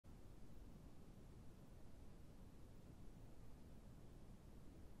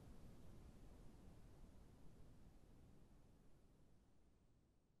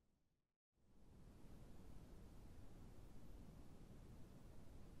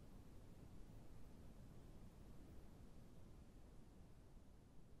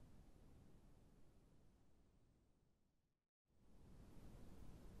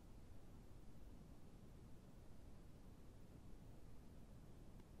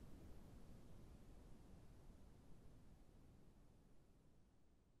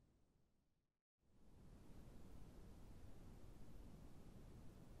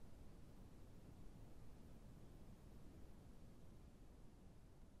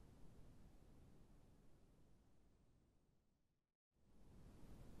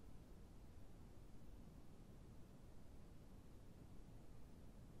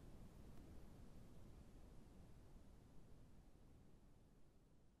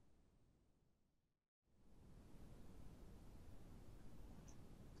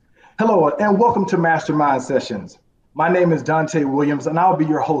Hello, and welcome to Mastermind Sessions. My name is Dante Williams, and I'll be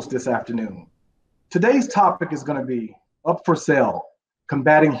your host this afternoon. Today's topic is going to be Up for Sale,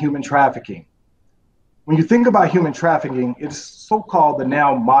 Combating Human Trafficking. When you think about human trafficking, it's so-called the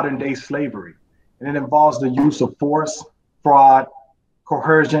now modern-day slavery, and it involves the use of force, fraud,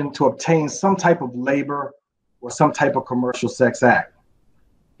 coercion to obtain some type of labor or some type of commercial sex act.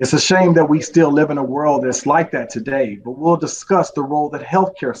 It's a shame that we still live in a world that's like that today, but we'll discuss the role that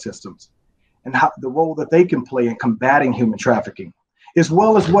healthcare systems and the role that they can play in combating human trafficking, as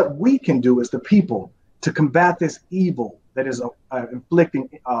well as what we can do as the people to combat this evil that is inflicting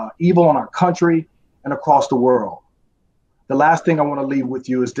evil on our country and across the world. The last thing I want to leave with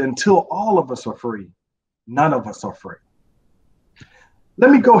you is that until all of us are free, none of us are free.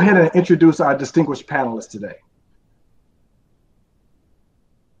 Let me go ahead and introduce our distinguished panelists today.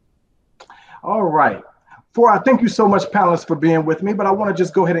 All right. Thank you so much, panelists, for being with me, but I want to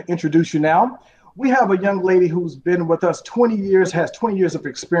just go ahead and introduce you now. We have a young lady who's been with us 20 years, has 20 years of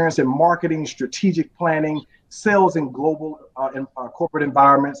experience in marketing, strategic planning, sales, and global corporate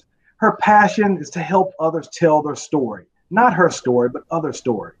environments. Her passion is to help others tell their story, not her story, but other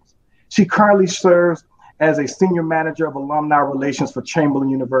stories. She currently serves as a senior manager of alumni relations for Chamberlain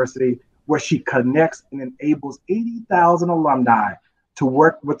University, where she connects and enables 80,000 alumni to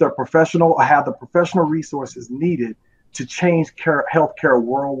work with their professional or have the professional resources needed to change healthcare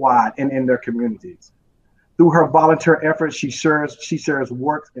worldwide and in their communities. Through her volunteer efforts, she shares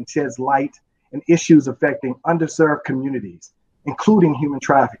work and sheds light on issues affecting underserved communities, including human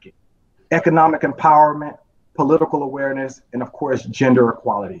trafficking, economic empowerment, political awareness, and of course, gender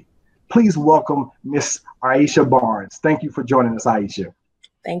equality. Please welcome Miss Aisha Barnes. Thank you for joining us, Aisha.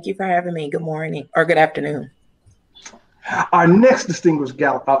 Thank you for having me. Good morning or good afternoon. Our next distinguished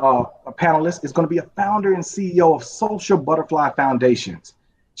panelist is going to be a founder and CEO of Social Butterfly Foundations.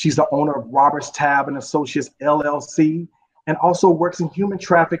 She's the owner of Roberts-Tabb and Associates LLC, and also works in human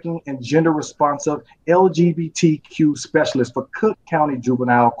trafficking and gender responsive LGBTQ Specialist for Cook County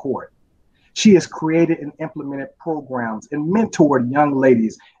Juvenile Court. She has created and implemented programs and mentored young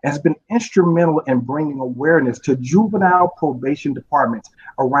ladies and has been instrumental in bringing awareness to juvenile probation departments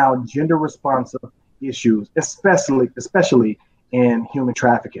around gender responsive issues, especially in human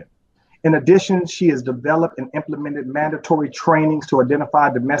trafficking. In addition, she has developed and implemented mandatory trainings to identify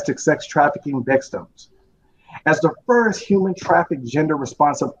domestic sex trafficking victims. As the first human trafficked gender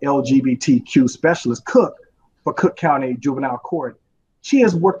responsive LGBTQ specialist for Cook County Juvenile Court, she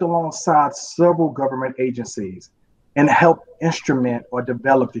has worked alongside several government agencies and helped instrument or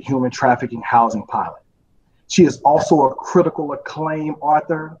develop the human trafficking housing pilot. She is also a critical acclaim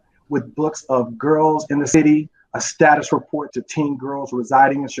author with books of Girls in the City, a status report to teen girls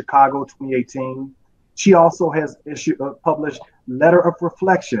residing in Chicago, 2018. She also has published Letter of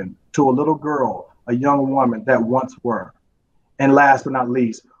Reflection to a Little Girl, a Young Woman That Once Were. And last but not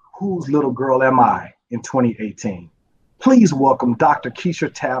least, Whose Little Girl Am I, in 2018. Please welcome Dr. Kisha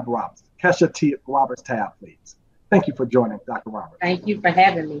Roberts-Tabb, please. Thank you for joining, Dr. Roberts. Thank you for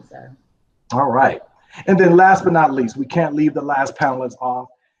having me, sir. All right. And then last but not least, we can't leave the last panelist off.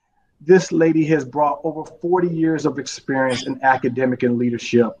 This lady has brought over 40 years of experience in academic and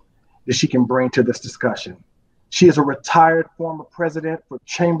leadership that she can bring to this discussion. She is a retired former president for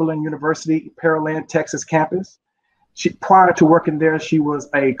Chamberlain University Pearland, Texas campus. Prior to working there, she was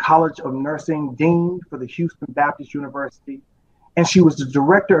a College of Nursing Dean for the Houston Baptist University, and she was the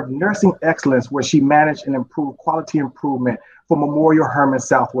Director of Nursing Excellence, where she managed and improved quality improvement for Memorial Hermann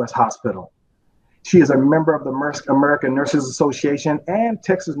Southwest Hospital. She is a member of the American Nurses Association and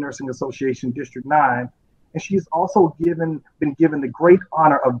Texas Nursing Association District 9, and she has also been given the great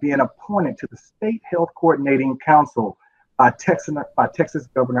honor of being appointed to the State Health Coordinating Council by Texas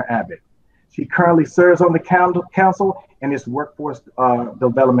Governor Abbott. She currently serves on the council and its Workforce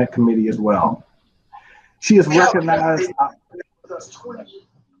Development Committee as well. She is recognized.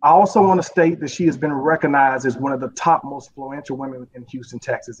 I also want to state that she has been recognized as one of the top most influential women in Houston,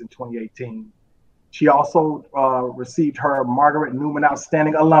 Texas in 2018. She also received her Margaret Newman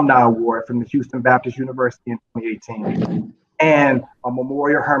Outstanding Alumni Award from the Houston Baptist University in 2018. And a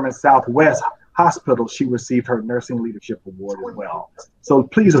Memorial Hermann Southwest Hospital, she received her Nursing Leadership Award as well. So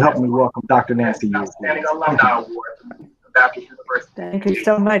please help me welcome Dr. Nancy Yuill. Outstanding Alumni Award from the Baptist University. Thank you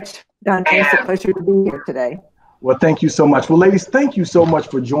so much, Dante. It's a pleasure to be here today. Well, thank you so much. Well, ladies, thank you so much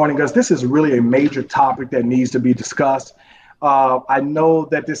for joining us. This is really a major topic that needs to be discussed. I know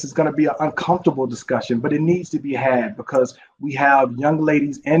that this is going to be an uncomfortable discussion, but it needs to be had because we have young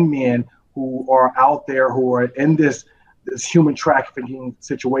ladies and men who are out there who are in this this human trafficking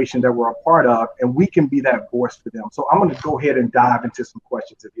situation that we're a part of, and we can be that voice for them. So I'm going to go ahead and dive into some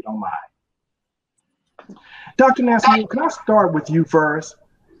questions if you don't mind. Dr. Nancy, can I start with you first?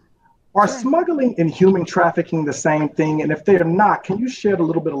 Are smuggling and human trafficking the same thing? And if they're not, can you shed a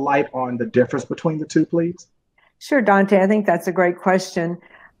little bit of light on the difference between the two, please? Sure, Dante, I think that's a great question.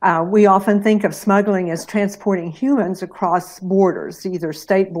 We often think of smuggling as transporting humans across borders, either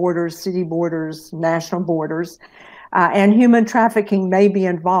state borders, city borders, national borders, and human trafficking may be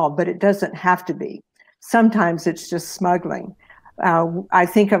involved, but it doesn't have to be. Sometimes it's just smuggling. I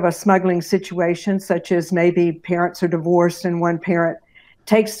think of a smuggling situation such as maybe parents are divorced and one parent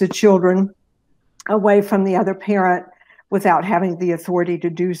takes the children away from the other parent without having the authority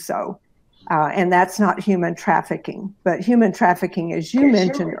to do so. And that's not human trafficking. But human trafficking, as you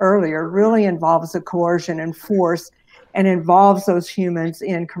mentioned earlier, really involves the coercion and force and involves those humans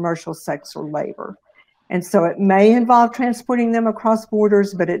in commercial sex or labor. And so it may involve transporting them across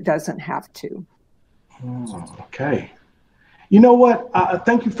borders, but it doesn't have to. Okay. You know what?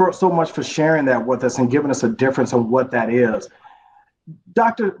 Thank you so much for sharing that with us and giving us a difference on what that is.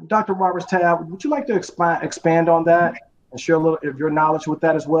 Dr. Roberts-Tabb, would you like to expand on that and share a little of your knowledge with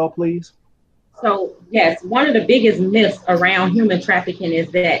that as well, please? So yes, one of the biggest myths around human trafficking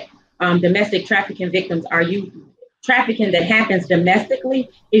is that domestic trafficking victims are trafficking that happens domestically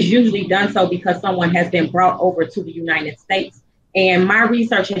is usually done so because someone has been brought over to the United States. And my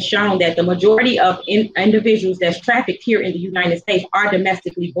research has shown that the majority of individuals that's trafficked here in the United States are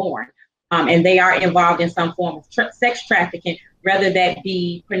domestically born, and they are involved in some form of sex trafficking, whether that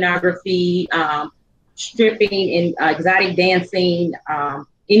be pornography, stripping, and exotic dancing,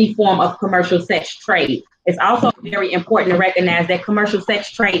 any form of commercial sex trade. It's also very important to recognize that commercial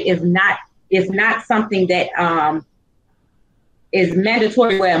sex trade is not something that is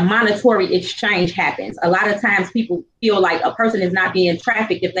mandatory where a monetary exchange happens. A lot of times people feel like a person is not being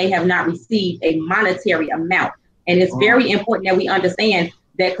trafficked if they have not received a monetary amount. And it's very important that we understand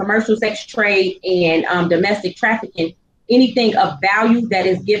that commercial sex trade and domestic trafficking, anything of value that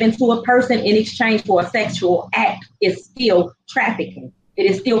is given to a person in exchange for a sexual act is still trafficking.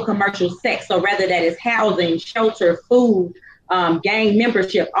 It is still commercial sex. So whether that is housing, shelter, food, gang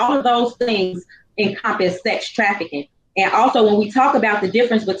membership, all of those things encompass sex trafficking. And also, when we talk about the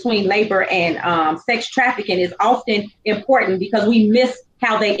difference between labor and sex trafficking, is often important because we miss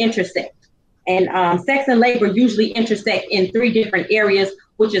how they intersect. And sex and labor usually intersect in 3 different areas,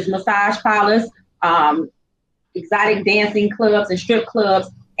 which is massage parlors, exotic dancing clubs and strip clubs,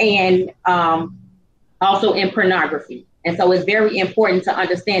 and also in pornography. And so it's very important to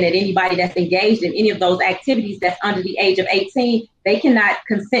understand that anybody that's engaged in any of those activities that's under the age of 18, they cannot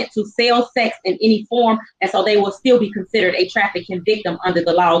consent to sell sex in any form. And so they will still be considered a trafficking victim under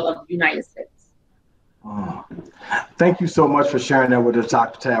the laws of the United States. Thank you so much for sharing that with us,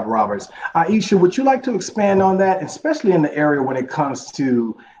 Dr. Tabb Roberts. Aisha, would you like to expand on that, especially in the area when it comes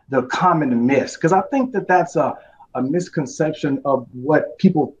to the common myths? Because I think that that's a misconception of what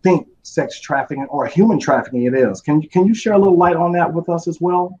people think sex trafficking or human trafficking it is. Can you share a little light on that with us as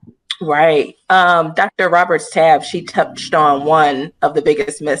well? Right. Dr. Roberts-Tabb, she touched on one of the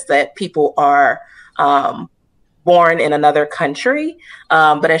biggest myths, that people are born in another country.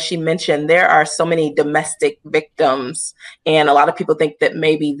 But as she mentioned, there are so many domestic victims, and a lot of people think that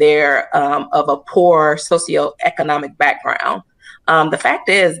maybe they're of a poor socioeconomic background. The fact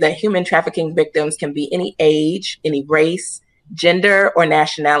is that human trafficking victims can be any age, any race, gender, or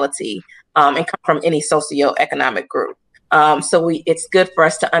nationality, and come from any socioeconomic group. So it's good for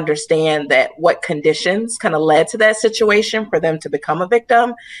us to understand that what conditions kind of led to that situation for them to become a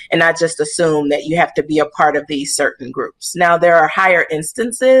victim, and not just assume that you have to be a part of these certain groups. Now, there are higher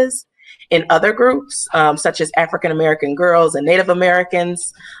instances in other groups, such as African American girls and Native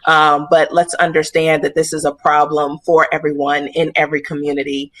Americans. But let's understand that this is a problem for everyone in every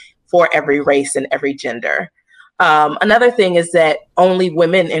community, for every race and every gender. Another thing is that only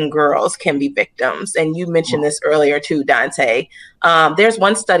women and girls can be victims. And you mentioned this earlier too, Dante. There's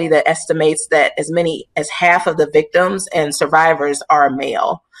one study that estimates that as many as half of the victims and survivors are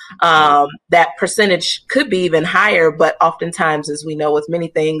male. That percentage could be even higher, but oftentimes, as we know with many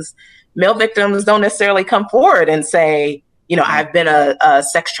things, male victims don't necessarily come forward and say, you know, I've been a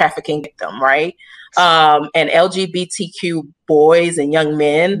sex trafficking victim, right? And LGBTQ boys and young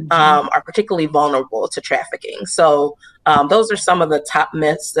men are particularly vulnerable to trafficking. So those are some of the top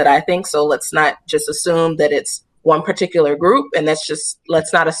myths that I think. So let's not just assume that it's one particular group, and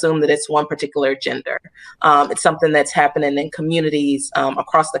let's not assume that it's one particular gender. It's something that's happening in communities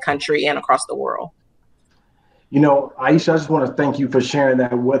across the country and across the world. You know, Aisha, I just want to thank you for sharing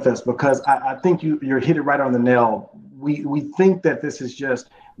that with us, because I think you're hit it right on the nail. we think that this is just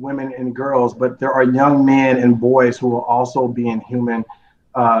women and girls, but there are young men and boys who are also being human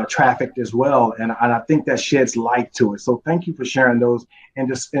trafficked as well. And I think that sheds light to it. So thank you for sharing those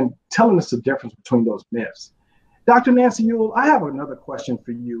and telling us the difference between those myths. Dr. Nancy Yuill, I have another question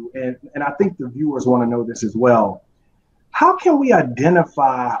for you, and I think the viewers want to know this as well. How can we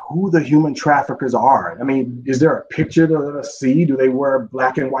identify who the human traffickers are? I mean, is there a picture to see? Do they wear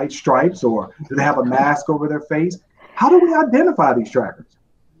black and white stripes, or do they have a mask over their face? How do we identify these traffickers?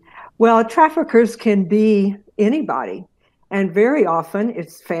 Well, traffickers can be anybody, and very often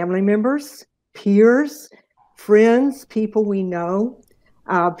it's family members, peers, friends, people we know,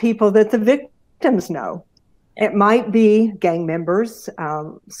 people that the victims know. It might be gang members.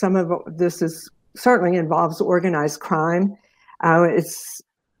 Some of this certainly involves organized crime. It's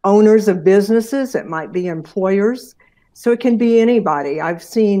owners of businesses. It might be employers. So it can be anybody. I've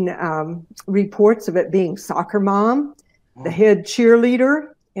seen reports of it being soccer mom, the head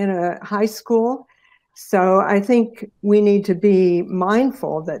cheerleader in a high school. So I think we need to be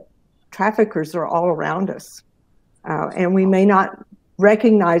mindful that traffickers are all around us. And we may not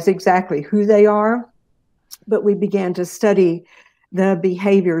recognize exactly who they are, but we began to study the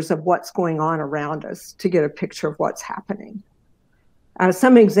behaviors of what's going on around us to get a picture of what's happening.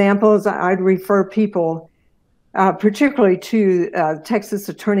 Some examples, I'd refer people particularly to Texas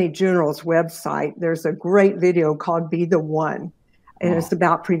Attorney General's website. There's a great video called Be the One, and it's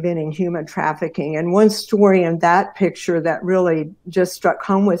about preventing human trafficking. And one story in that picture that really just struck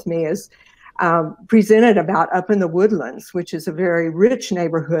home with me is presented about up in the Woodlands, which is a very rich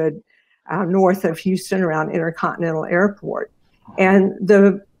neighborhood north of Houston around Intercontinental Airport. And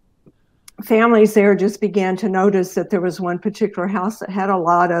the families there just began to notice that there was one particular house that had a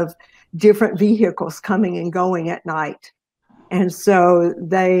lot of different vehicles coming and going at night. And so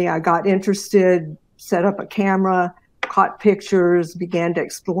they got interested, set up a camera, caught pictures, began to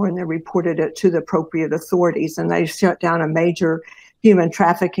explore, and they reported it to the appropriate authorities. And they shut down a major human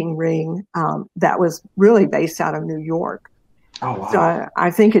trafficking ring that was really based out of New York. Oh, wow. So I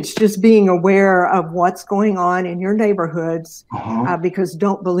think it's just being aware of what's going on in your neighborhoods, because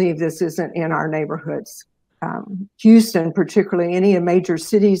don't believe this isn't in our neighborhoods. Houston, particularly any of major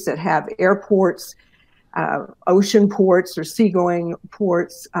cities that have airports, ocean ports or seagoing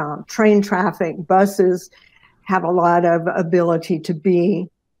ports, train traffic, buses, have a lot of ability to be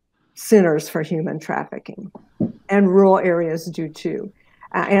centers for human trafficking. And rural areas do too.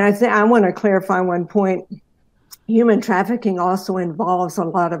 And I want to clarify one point. Human trafficking also involves a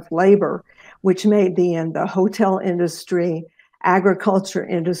lot of labor, which may be in the hotel industry, agriculture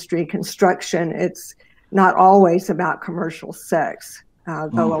industry, construction. It's not always about commercial sex,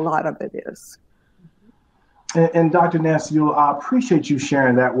 though a lot of it is. And Dr. Nancy Yuill, I appreciate you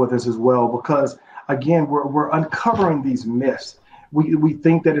sharing that with us as well, because again, we're uncovering these myths. We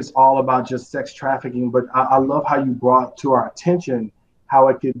think that it's all about just sex trafficking, but I love how you brought to our attention how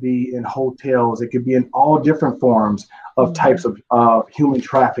it could be in hotels, it could be in all different forms of types of human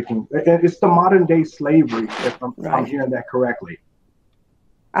trafficking. It's the modern day slavery, if I'm hearing that correctly.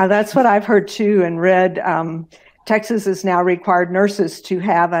 That's what I've heard too and read. Texas has now required nurses to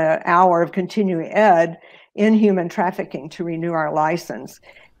have an hour of continuing ed in human trafficking to renew our license.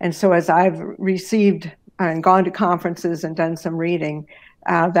 And so as I've received and gone to conferences and done some reading,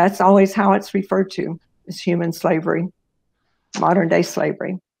 that's always how it's referred to, as human slavery. Modern day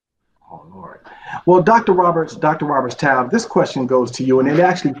slavery. Oh, Lord. Well, Dr. Roberts-Tabb, this question goes to you, and it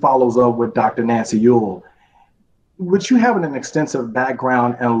actually follows up with Dr. Nancy Yuill. With you having an extensive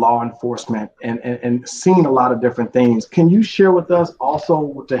background in law enforcement and seeing a lot of different things, can you share with us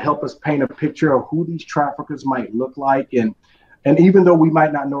also to help us paint a picture of who these traffickers might look like? And even though we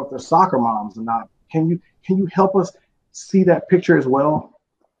might not know if they're soccer moms or not, can you help us see that picture as well?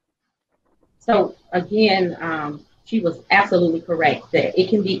 So again, she was absolutely correct that it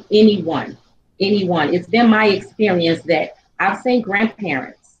can be anyone. It's been my experience that I've seen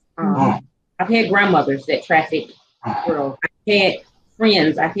grandparents. I've had grandmothers that traffic girls. I've had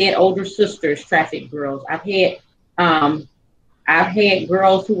friends. I've had older sisters traffic girls. I've had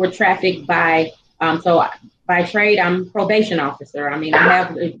girls who were trafficked by. So by trade, I'm a probation officer. I mean,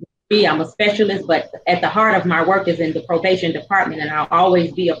 I'm a specialist, but at the heart of my work is in the probation department, and I'll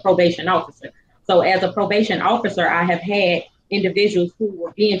always be a probation officer. So as a probation officer, I have had individuals who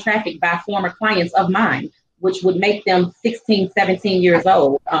were being trafficked by former clients of mine, which would make them 16, 17 years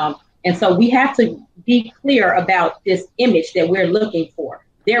old. And so we have to be clear about this image that we're looking for.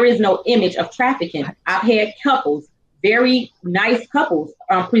 There is no image of trafficking. I've had couples, very nice couples,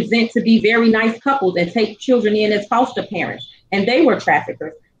 present to be very nice couples and take children in as foster parents, and they were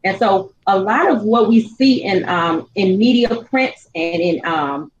traffickers. And so a lot of what we see in media prints and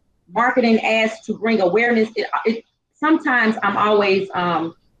in marketing ads to bring awareness, sometimes I'm always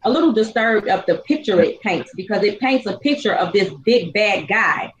a little disturbed of the picture it paints, because it paints a picture of this big bad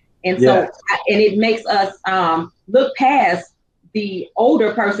guy. And so, and it makes us look past the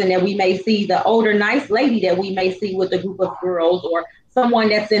older person that we may see, the older nice lady that we may see with a group of girls, or someone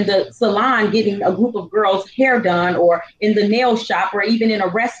that's in the salon getting a group of girls hair done, or in the nail shop, or even in a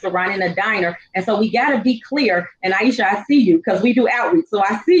restaurant, in a diner. And so we got to be clear. And Aisha, I see you, because we do outreach, so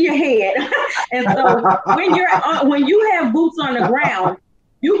I see your head. And so when you have boots on the ground,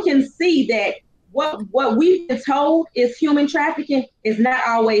 you can see that what we've been told is human trafficking is not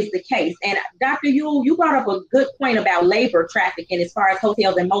always the case. And Dr. Yuill, you brought up a good point about labor trafficking as far as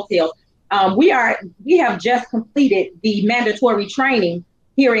hotels and motels. We have just completed the mandatory training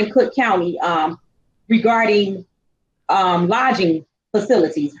here in Cook County regarding lodging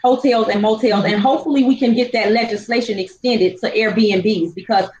facilities, hotels and motels, and hopefully we can get that legislation extended to Airbnbs,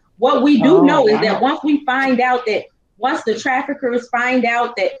 because what we do know is that once the traffickers find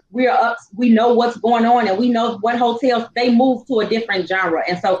out that we're up, we know what's going on, and we know what hotels, they move to a different genre.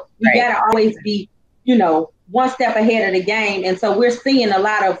 And so we gotta always be, one step ahead of the game. And so we're seeing a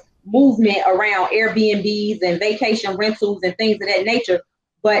lot of movement around Airbnbs and vacation rentals and things of that nature.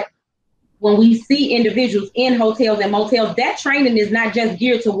 But when we see individuals in hotels and motels, that training is not just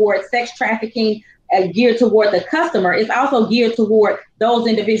geared towards sex trafficking, geared toward the customer. It's also geared toward those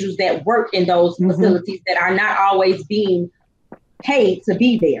individuals that work in those facilities that are not always being paid to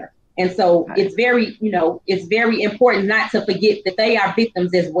be there. And so it's very, it's very important not to forget that they are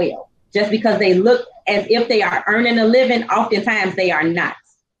victims as well. Just because they look as if they are earning a living, oftentimes they are not.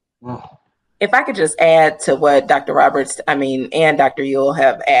 If I could just add to what Dr. Roberts, and Dr. Yuill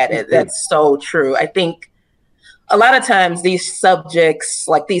have added, that's so true. I think a lot of times these subjects,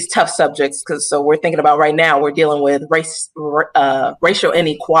 like these tough subjects, so we're thinking about right now, we're dealing with racial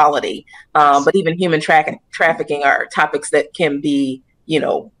inequality, but even human trafficking are topics that can be,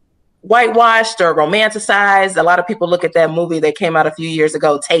 whitewashed or romanticized. A lot of people look at that movie that came out a few years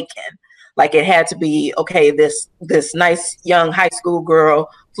ago, Taken, like it had to be, okay, this nice young high school girl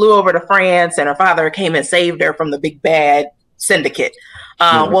flew over to France and her father came and saved her from the big bad syndicate.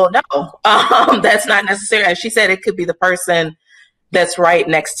 Well, no, that's not necessary. As she said, it could be the person that's right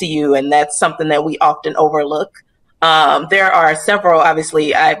next to you. And that's something that we often overlook. There are several,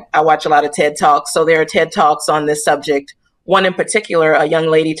 obviously, I watch a lot of TED Talks. So there are TED Talks on this subject. One in particular, a young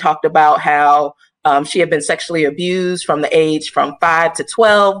lady talked about how she had been sexually abused from the age from 5 to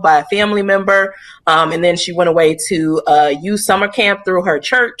 12 by a family member. And then she went away to a youth summer camp through her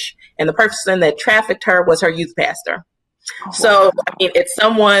church. And the person that trafficked her was her youth pastor. So, it's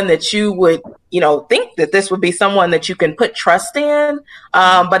someone that you would, think that this would be someone that you can put trust in.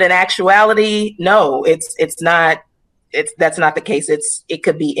 But in actuality, no, that's not the case. It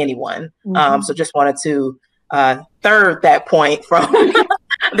could be anyone. So just wanted to third that point from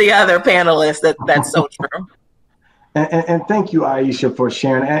the other panelists. That's so true. And thank you, Aisha, for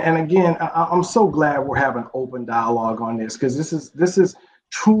sharing. And again, I'm so glad we're having open dialogue on this, because this is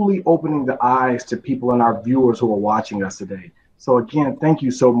truly opening the eyes to people and our viewers who are watching us today. So again, thank you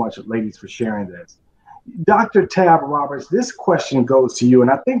so much, ladies, for sharing this. Dr. Tabb Roberts, this question goes to you,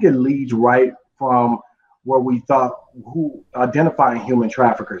 and I think it leads right from where we thought who identifying human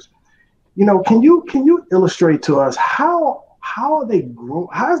traffickers. Can you illustrate to us how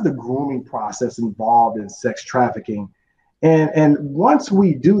is the grooming process involved in sex trafficking? And once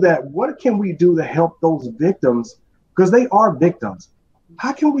we do that, what can we do to help those victims? Because they are victims.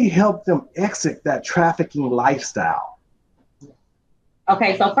 How can we help them exit that trafficking lifestyle?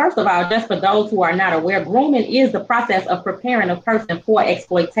 Okay, so first of all, just for those who are not aware, grooming is the process of preparing a person for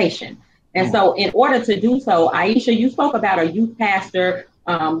exploitation. And so in order to do so, Aisha, you spoke about a youth pastor.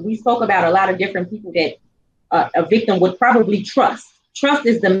 We spoke about a lot of different people that a victim would probably trust. Trust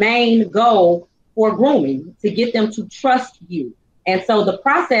is the main goal for grooming, to get them to trust you. And so the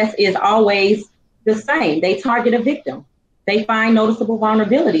process is always the same. They target a victim. They find noticeable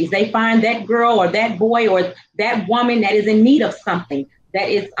vulnerabilities. They find that girl or that boy or that woman that is in need of something, that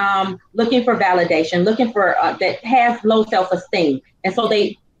is looking for validation, looking for that has low self-esteem. And so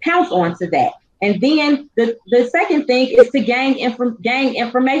they pounce onto that. And then the second thing is to gain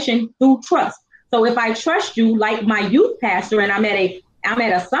information through trust. So if I trust you, like my youth pastor, and I'm at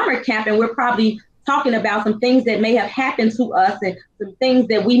a summer camp, and we're probably talking about some things that may have happened to us and some things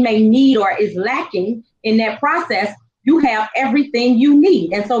that we may need or is lacking in that process, you have everything you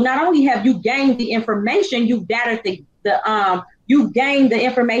need. And so not only have you gained the information, you've gathered you've gained the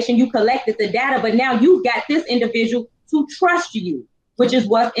information, you collected the data, but now you've got this individual to trust you which is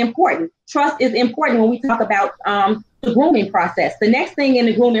what's important. Trust is important when we talk about the grooming process. The next thing in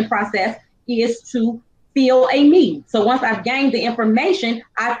the grooming process is to feel a need. So once I've gained the information,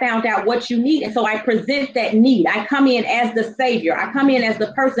 I found out what you need. And so I present that need. I come in as the savior. I come in as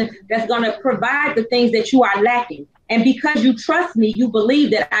the person that's going to provide the things that you are lacking. And because you trust me, you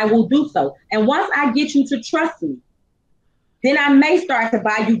believe that I will do so. And once I get you to trust me, then I may start to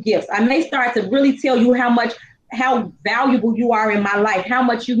buy you gifts. I may start to really tell you how valuable you are in my life, how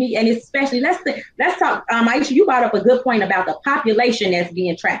much you need. And especially, let's talk, Aisha, you brought up a good point about the population that's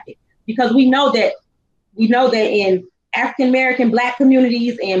being trafficked, because we know that in African-American, Black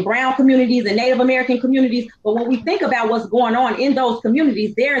communities and brown communities and Native American communities, but when we think about what's going on in those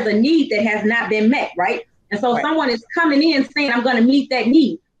communities, there is a need that has not been met, right? And so someone is coming in saying, I'm going to meet that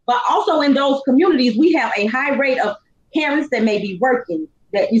need. But also in those communities, we have a high rate of parents that may be working.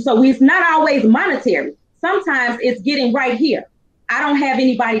 So it's not always monetary. Sometimes it's getting right here. I don't have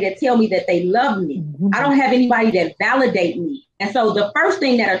anybody that tell me that they love me. I don't have anybody that validate me. And so the first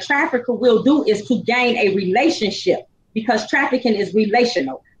thing that a trafficker will do is to gain a relationship, because trafficking is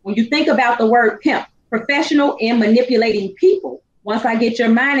relational. When you think about the word pimp, professional in manipulating people, once I get your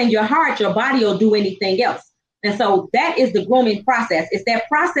mind and your heart, your body will do anything else. And so that is the grooming process. It's that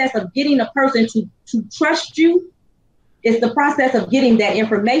process of getting a person to trust you. It's the process of getting that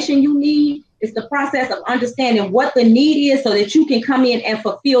information you need. It's the process of understanding what the need is so that you can come in and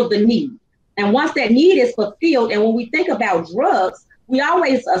fulfill the need. And once that need is fulfilled, and when we think about drugs, we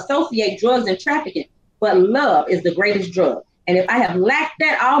always associate drugs and trafficking, but love is the greatest drug. And if I have lacked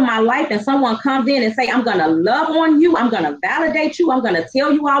that all my life and someone comes in and say, I'm going to love on you, I'm going to validate you, I'm going to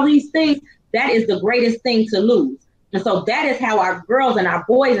tell you all these things, that is the greatest thing to lose. And so that is how our girls and our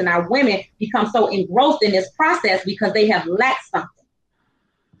boys and our women become so engrossed in this process, because they have lacked something.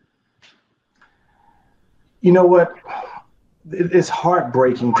 You know what? It's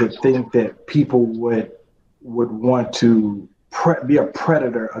heartbreaking to think that people would want to be a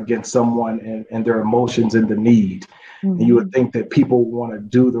predator against someone and their emotions and the need. Mm-hmm. And you would think that people want to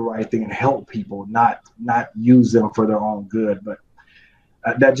do the right thing and help people, not use them for their own good. But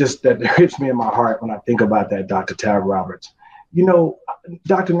that hits me in my heart when I think about that, Dr. Tabb Roberts. You know,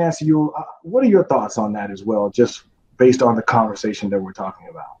 Dr. Nancy Yuill, what are your thoughts on that as well, just based on the conversation that we're talking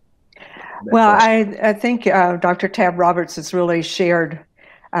about? Well, I think Dr. Tabb Roberts has really shared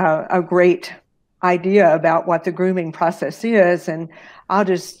a great idea about what the grooming process is, and I'll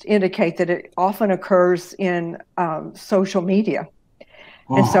just indicate that it often occurs in social media.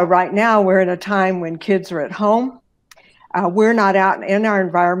 Oh. And so right now we're in a time when kids are at home. We're not out in our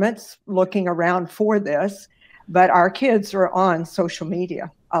environments looking around for this, but our kids are on social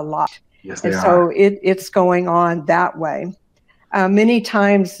media a lot. Yes, they and are. So it's going on that way. Many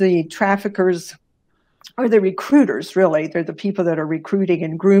times the traffickers or the recruiters, really, they're the people that are recruiting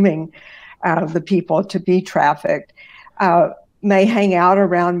and grooming the people to be trafficked, may hang out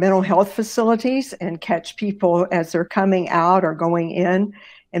around mental health facilities and catch people as they're coming out or going in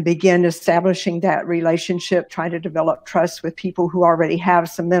and begin establishing that relationship, trying to develop trust with people who already have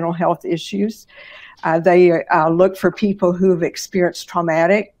some mental health issues. They look for people who have experienced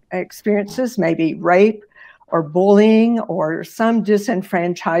traumatic experiences, maybe rape or bullying or some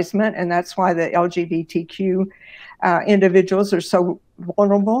disenfranchisement, and that's why the LGBTQ individuals are so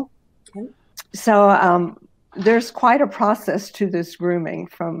vulnerable. Okay. So there's quite a process to this grooming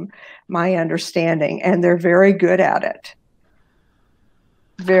from my understanding, and they're very good at it.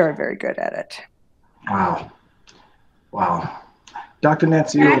 Very, very good at it. Wow. Wow. Dr.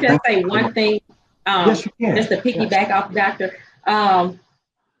 Nancy, can I just say one thing? Yes, you can. Just to piggyback off Dr.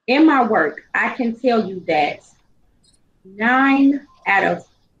 In my work, I can tell you that 9 out of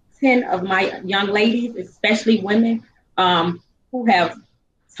 10 of my young ladies, especially women, who have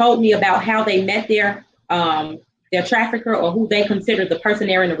told me about how they met their trafficker or who they consider the person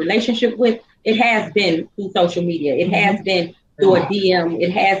they're in a relationship with, it has been through social media. It has been through a DM.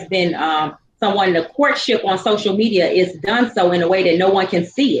 It has been the courtship on social media is done so in a way that no one can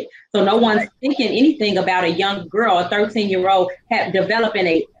see it. So no one's thinking anything about a young girl, a 13-year-old,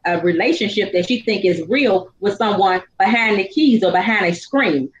 developing a relationship that she think is real with someone behind the keys or behind a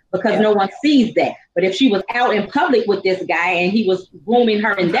screen, because no one sees that. But if she was out in public with this guy and he was grooming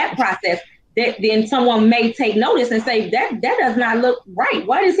her in that process, then someone may take notice and say, that does not look right.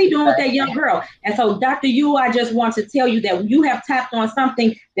 What is he doing with that young girl? And so, Dr. Yuill, I just want to tell you that you have tapped on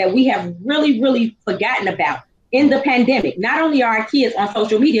something that we have really, really forgotten about in the pandemic. Not only are our kids on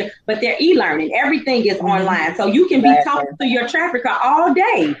social media, but they're e-learning. Everything is online. So you can be talking to your trafficker all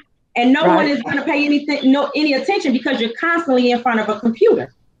day and no one is going to pay any attention because you're constantly in front of a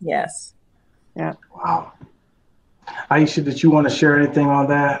computer. Yes. Yeah. Wow. Aisha, did you want to share anything on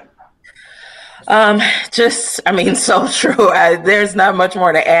that? So true. There's not much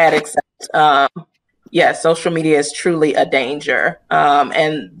more to add except, social media is truly a danger.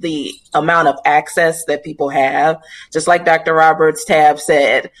 And the amount of access that people have, just like Dr. Roberts-Tabb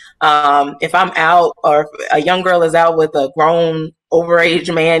said, if I'm out or if a young girl is out with a grown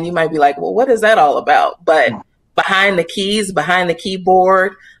overage man, you might be like, well, what is that all about? But behind the keys, behind the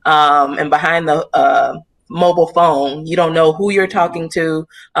keyboard, and behind the mobile phone, you don't know who you're talking to,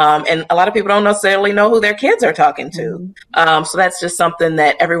 and a lot of people don't necessarily know who their kids are talking to. So that's just something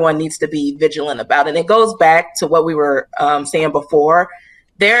that everyone needs to be vigilant about. And it goes back to what we were saying before.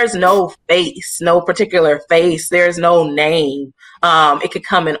 There's no face, no particular face. There's no name. It could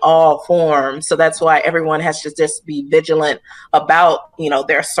come in all forms. So that's why everyone has to just be vigilant about,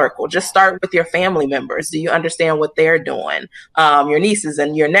 their circle. Just start with your family members. Do you understand what they're doing? Your nieces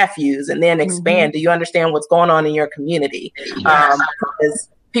and your nephews, and then expand. Do you understand what's going on in your community? Because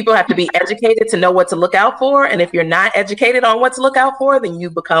people have to be educated to know what to look out for. And if you're not educated on what to look out for, then you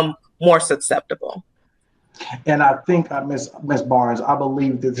become more susceptible. And I think, Ms. Barnes, I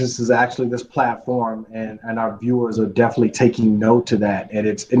believe that this is actually this platform, and our viewers are definitely taking note to that, and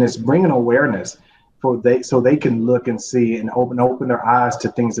it's bringing awareness so they can look and see and open their eyes to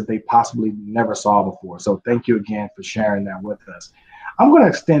things that they possibly never saw before. So thank you again for sharing that with us. I'm going to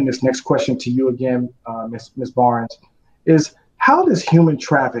extend this next question to you again, Ms. Barnes. Is how does human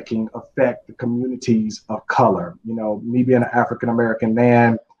trafficking affect the communities of color? Me being an African American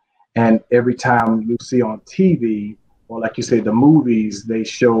man. And every time you see on TV, or like you say, the movies, they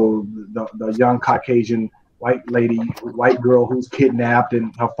show the young Caucasian white girl who's kidnapped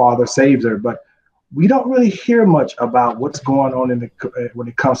and her father saves her. But we don't really hear much about what's going on when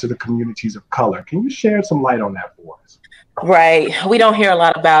it comes to the communities of color. Can you share some light on that for us? Right. We don't hear a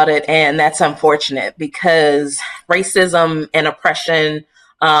lot about it. And that's unfortunate because racism and oppression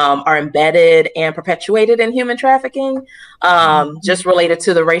are embedded and perpetuated in human trafficking, just related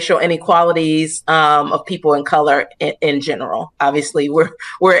to the racial inequalities of people in color in general. Obviously, we're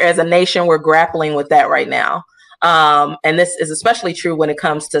as a nation, we're grappling with that right now. And this is especially true when it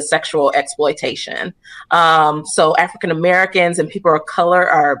comes to sexual exploitation. So African Americans and people of color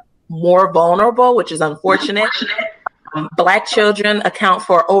are more vulnerable, which is unfortunate. Black children account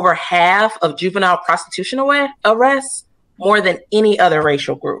for over half of juvenile prostitution arrests, more than any other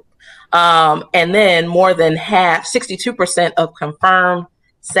racial group. And then more than 62% of confirmed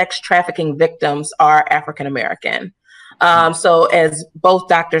sex trafficking victims are African American. So as both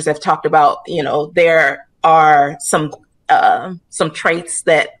doctors have talked about, there are some traits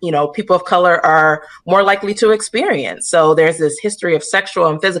that, people of color are more likely to experience. So there's this history of sexual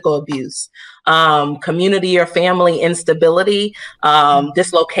and physical abuse, community or family instability,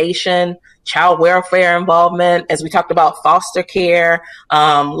 dislocation, child welfare involvement, as we talked about, foster care,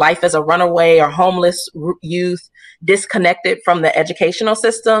 life as a runaway or homeless youth, disconnected from the educational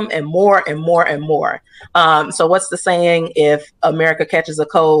system, and more and more and more. So what's the saying? If America catches a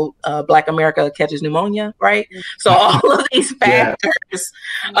cold, Black America catches pneumonia, right? So all of these factors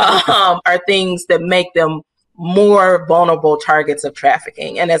are things that make them more vulnerable targets of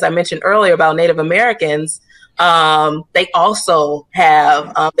trafficking. And as I mentioned earlier about Native Americans, they also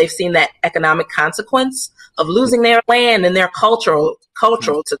have, they've seen that economic consequence of losing their land and their cultural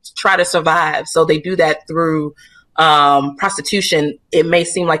to try to survive. So they do that through prostitution. It may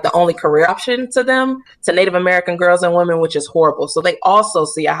seem like the only career option to them, to Native American girls and women, which is horrible. So they also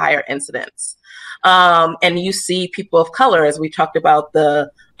see a higher incidence. And you see people of color, as we talked about the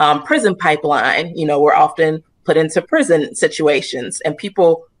prison pipeline, we're often put into prison situations, and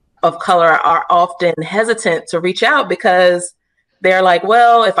people of color are often hesitant to reach out because they're like,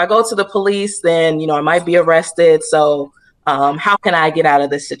 well, if I go to the police, then, I might be arrested. So how can I get out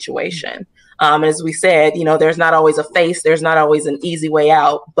of this situation? As we said, there's not always a face, there's not always an easy way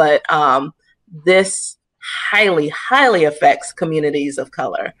out, but this highly, highly affects communities of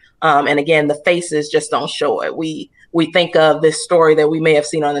color. And again, the faces just don't show it. We think of this story that we may have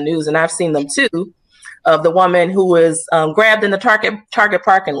seen on the news, and I've seen them too, of the woman who was grabbed in the Target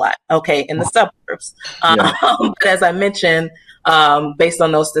parking lot, in the suburbs. But as I mentioned, based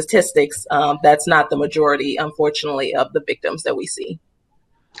on those statistics, that's not the majority, unfortunately, of the victims that we see.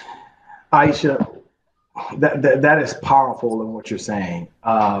 Aisha, that is powerful in what you're saying.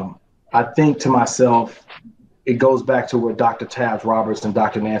 I think to myself, it goes back to what Dr. Tabbs Roberts and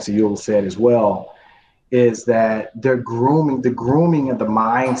Dr. Nancy Yuill said as well, is that they're grooming and the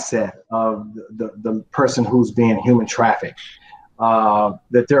mindset of the person who's being human trafficked.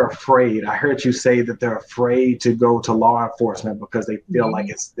 that they're afraid. I heard you say that they're afraid to go to law enforcement because they feel like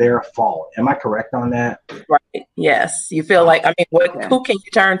it's their fault. Am I correct on that? Right. Yes. You feel like, I mean, who can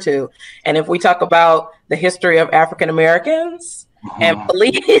you turn to? And if we talk about the history of African Americans and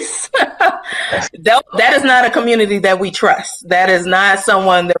police, that is not a community that we trust. That is not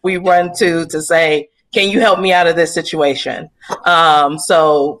someone that we run to say, can you help me out of this situation?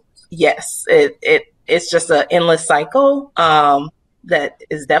 So yes, it's just an endless cycle that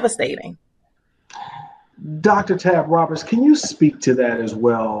is devastating. Dr. Tabb Roberts, can you speak to that as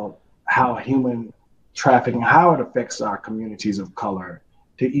well? How human trafficking, how it affects our communities of color,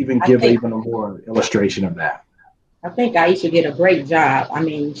 to even give even a more illustration of that? I think Aisha did a great job. I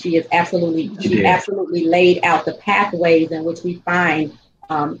mean, she absolutely laid out the pathways in which we find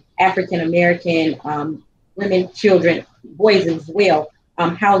African American women, children, boys as well,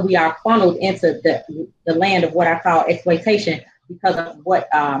 how we are funneled into the land of what I call exploitation because of what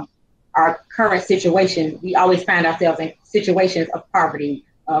our current situation. We always find ourselves in situations of poverty,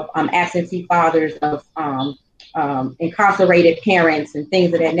 of absentee fathers, of incarcerated parents and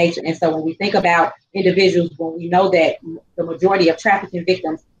things of that nature. And so when we think about individuals, when we know that the majority of trafficking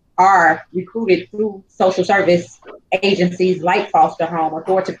victims are recruited through social service agencies like foster home,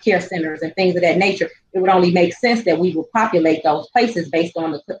 authoritative care centers, and things of that nature, it would only make sense that we would populate those places based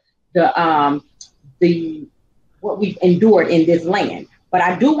on the what we've endured in this land. But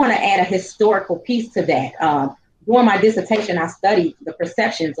I do want to add a historical piece to that. During my dissertation, I studied the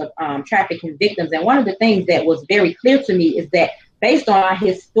perceptions of trafficking victims. And one of the things that was very clear to me is that based on our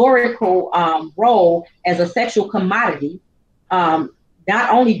historical role as a sexual commodity,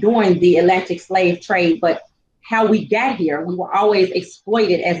 not only during the Atlantic slave trade, but how we got here, we were always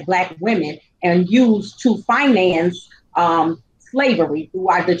exploited as Black women and used to finance slavery through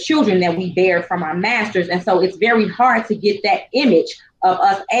the children that we bear from our masters. And so it's very hard to get that image of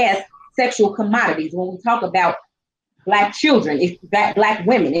us as sexual commodities when we talk about Black children, it's Black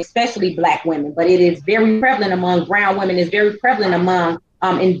women, especially Black women, but it is very prevalent among brown women, it's very prevalent among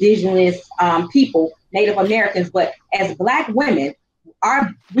indigenous people, Native Americans. But as Black women,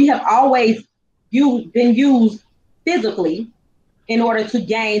 we have always been used physically in order to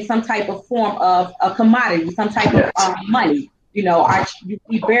gain some type of form of a commodity, some type of money. You know,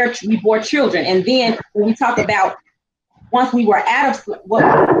 we bore children. And then when we talk about once we were out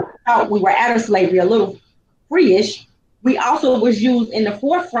of slavery, a little free-ish, we also was used in the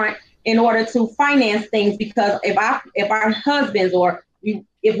forefront in order to finance things, because if our husbands or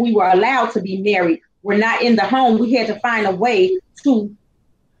if we were allowed to be married, we're not in the home, we had to find a way to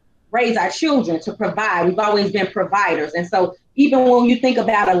raise our children, to provide. We've always been providers. And so even when you think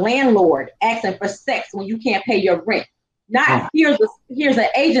about a landlord asking for sex when you can't pay your rent, not here's an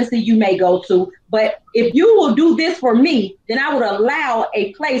agency you may go to, but if you will do this for me, then I would allow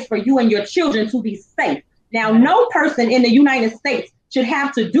a place for you and your children to be safe. Now, no person in the United States should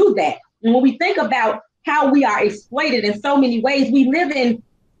have to do that. And when we think about how we are exploited in so many ways, we live in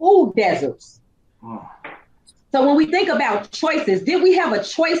food deserts. So when we think about choices, did we have a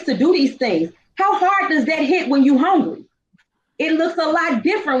choice to do these things? How hard does that hit when you're hungry? It looks a lot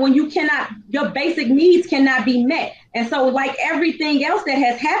different when your basic needs cannot be met. And so like everything else that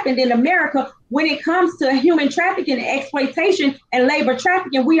has happened in America, when it comes to human trafficking and exploitation and labor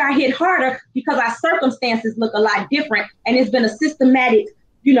trafficking, we are hit harder because our circumstances look a lot different. And it's been a systematic,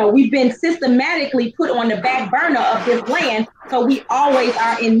 we've been systematically put on the back burner of this land. So we always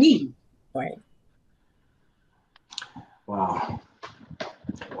are in need. Right. Wow.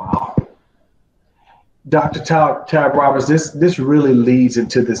 Dr. Tabb Roberts, this really leads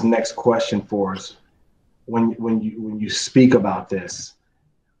into this next question for us. When you speak about this,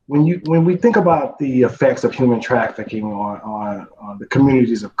 when we think about the effects of human trafficking on the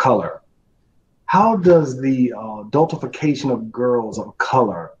communities of color, how does the adultification of girls of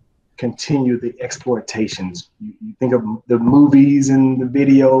color continue the exploitations? You think of the movies and the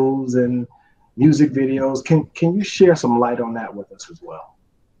videos and music videos. Can you share some light on that with us as well?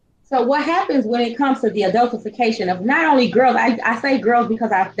 So what happens when it comes to the adultification of not only girls, I say girls because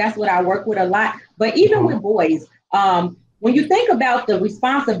that's what I work with a lot, but even with boys, when you think about the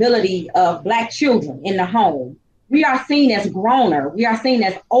responsibility of Black children in the home, we are seen as growner, we are seen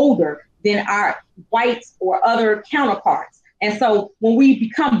as older than our white or other counterparts. And so when we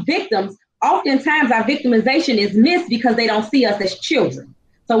become victims, oftentimes our victimization is missed because they don't see us as children.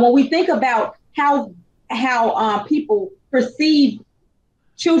 So when we think about how people perceive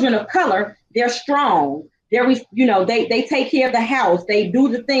children of color, they're strong, They take care of the house. They do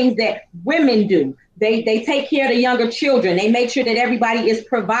the things that women do. They take care of the younger children. They make sure that everybody is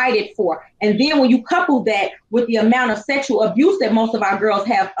provided for. And then when you couple that with the amount of sexual abuse that most of our girls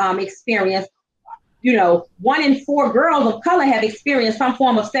have experienced, 1 in 4 girls of color have experienced some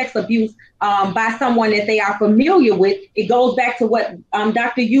form of sex abuse by someone that they are familiar with. It goes back to what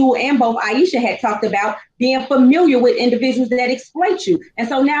Dr. Yuill and both Aisha had talked about, being familiar with individuals that exploit you. And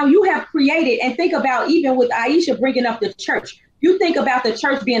so now you have created, and think about, even with Aisha bringing up the church, you think about the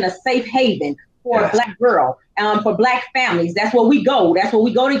church being a safe haven for a Black girl, for Black families. That's where we go. That's where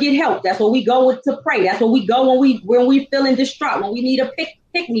we go to get help. That's where we go to pray. That's where we go when we feeling distraught, when we need a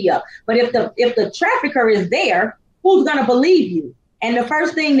pick me up. But if the trafficker is there, who's gonna believe you? And the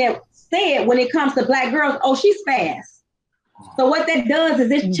first thing that said when it comes to Black girls, oh, she's fast. So what that does is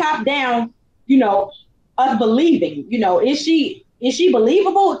it chop down, us believing. Is she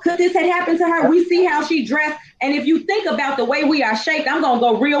believable? Could this have happened to her? We see how she dressed. And if you think about the way we are shaped, I'm going to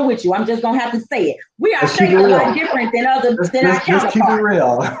go real with you. I'm just going to have to say it. We are shaped a lot different than our counterparts. Let's keep it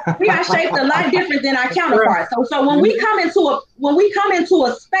real. We are shaped a lot different than our counterparts. So when we come into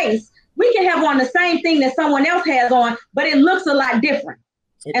a space, we can have on the same thing that someone else has on, but it looks a lot different.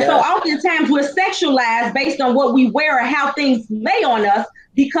 So oftentimes we're sexualized based on what we wear or how things lay on us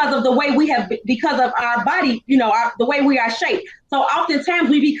because of the way because of our body, the way we are shaped. So oftentimes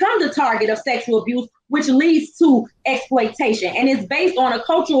we become the target of sexual abuse, which leads to exploitation. And it's based on the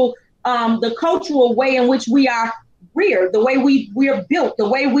cultural way in which we are reared, the way we are built, the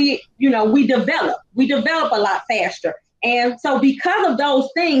way we develop. We develop a lot faster. And so because of those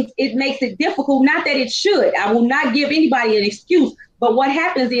things, it makes it difficult. Not that it should. I will not give anybody an excuse. But what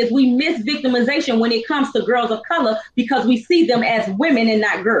happens is we miss victimization when it comes to girls of color because we see them as women and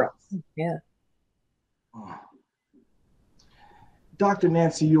not girls. Yeah. Dr.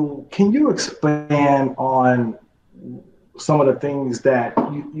 Nancy Yuill, can you expand on some of the things that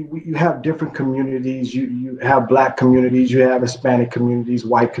you have different communities, you have Black communities, you have Hispanic communities,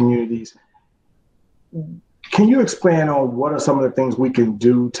 white communities. Can you expand on what are some of the things we can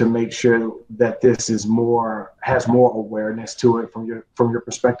do to make sure that this has more awareness to it from your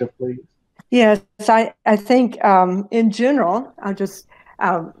perspective, please? Yes, I think in general, I'll just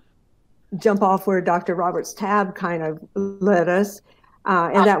jump off where Dr. Roberts-Tabb kind of led us,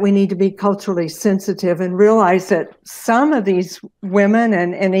 and that we need to be culturally sensitive and realize that some of these women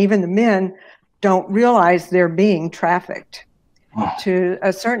and even the men don't realize they're being trafficked. To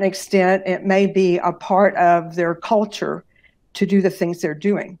a certain extent, it may be a part of their culture to do the things they're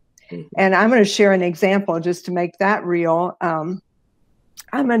doing. And I'm going to share an example just to make that real.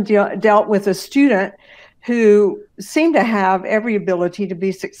 Dealt with a student who seemed to have every ability to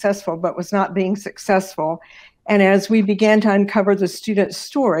be successful, but was not being successful. And as we began to uncover the student's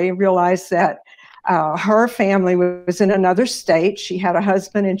story, realized that her family was in another state. She had a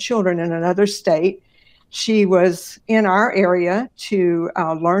husband and children in another state. She was in our area to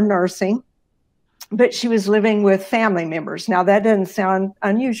learn nursing, but she was living with family members. Now, that doesn't sound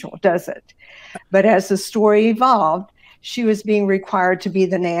unusual, does it? But as the story evolved, she was being required to be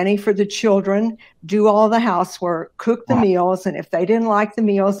the nanny for the children, do all the housework, cook the meals, and if they didn't like the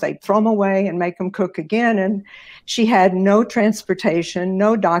meals, they'd throw them away and make them cook again. And she had no transportation,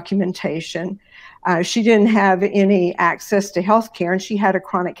 no documentation. She didn't have any access to health care, and she had a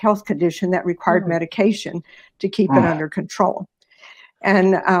chronic health condition that required medication to keep it under control.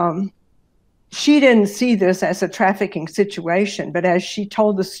 And she didn't see this as a trafficking situation, but as she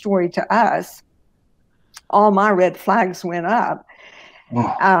told the story to us, all my red flags went up.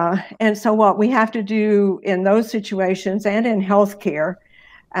 And so what we have to do in those situations and in healthcare,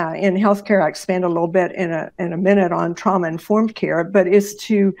 I expand a little bit in a minute on trauma-informed care, but is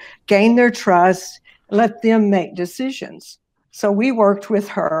to gain their trust, let them make decisions. So we worked with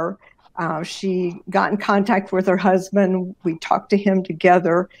her. She got in contact with her husband. We talked to him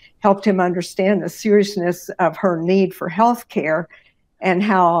together, helped him understand the seriousness of her need for health care and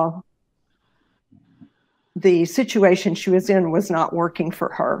how the situation she was in was not working for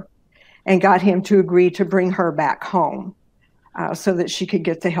her, and got him to agree to bring her back home. So that she could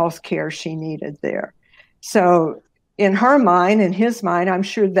get the health care she needed there. So in her mind, in his mind, I'm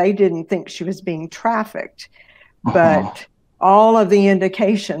sure they didn't think she was being trafficked, but all of the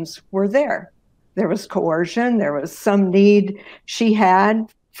indications were there. There was coercion, there was some need she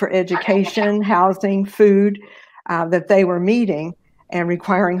had for education, housing, food that they were meeting and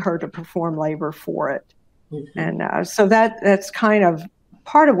requiring her to perform labor for it. And so that's kind of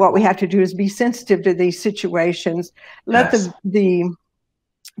part of what we have to do, is be sensitive to these situations, let the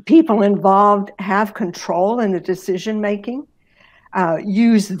people involved have control in the decision making,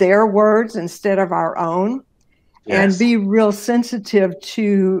 use their words instead of our own, and be real sensitive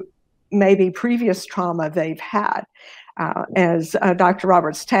to maybe previous trauma they've had. As Dr.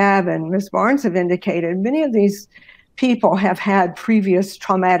 Roberts-Tabb and Ms. Barnes have indicated, many of these people have had previous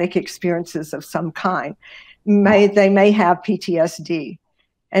traumatic experiences of some kind. They may have PTSD.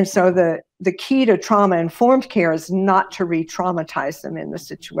 And so the key to trauma-informed care is not to re-traumatize them in the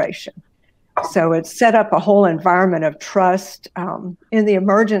situation. So it's set up a whole environment of trust. In the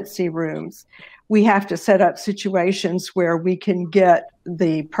emergency rooms, we have to set up situations where we can get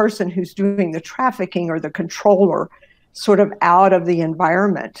the person who's doing the trafficking or the controller sort of out of the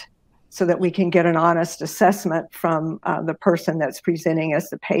environment so that we can get an honest assessment from the person that's presenting as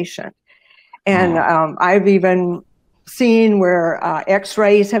the patient. And I've even seen where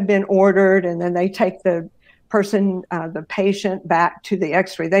x-rays have been ordered, and then they take the person, the patient, back to the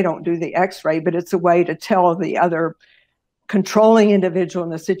x-ray. They don't do the x-ray, but it's a way to tell the other controlling individual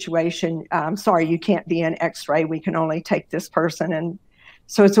in the situation, I'm sorry, you can't be an x-ray. We can only take this person. And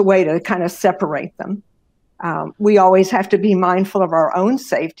so it's a way to kind of separate them. We always have to be mindful of our own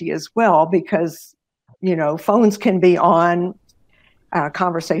safety as well, because, you know, phones can be on,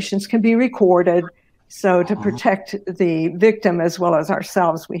 conversations can be recorded. So to protect the victim as well as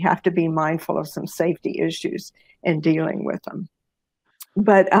ourselves, we have to be mindful of some safety issues in dealing with them.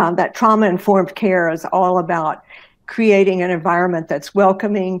 But that trauma-informed care is all about creating an environment that's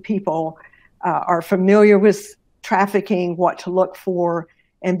welcoming. People are familiar with trafficking, what to look for,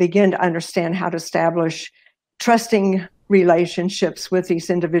 and begin to understand how to establish trusting relationships with these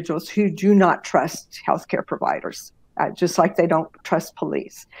individuals who do not trust healthcare providers, just like they don't trust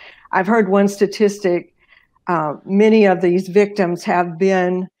police. I've heard one statistic, many of these victims have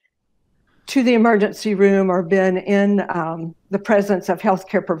been to the emergency room or been in the presence of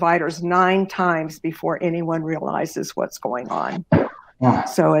healthcare providers 9 times before anyone realizes what's going on.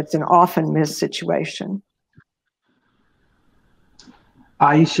 So it's an often missed situation.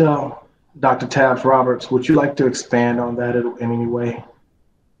 Aisha, Dr. Tabb Roberts, would you like to expand on that in any way?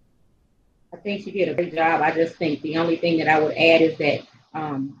 I think she did a great job. I just think the only thing that I would add is that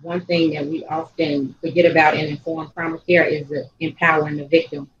one thing that we often forget about in informed trauma care is empowering the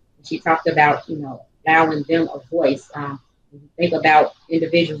victim. She talked about, you know, allowing them a voice. Think about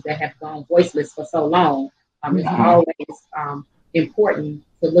individuals that have gone voiceless for so long. It's always important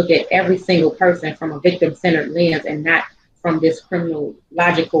to look at every single person from a victim-centered lens and not from this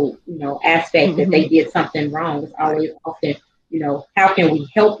criminological, you know, aspect that they did something wrong. It's always often, you know, how can we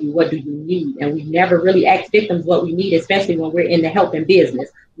help you? What do you need? And we never really ask victims what we need, especially when we're in the helping business.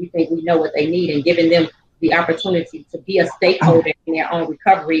 We think we know what they need, and giving them the opportunity to be a stakeholder in their own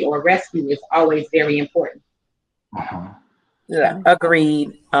recovery or rescue is always very important. Yeah,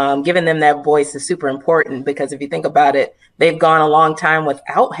 agreed. Giving them that voice is super important, because if you think about it, they've gone a long time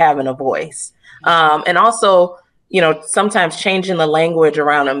without having a voice. And also, you know, sometimes changing the language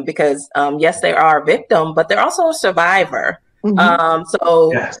around them, because yes, they are a victim, but they're also a survivor.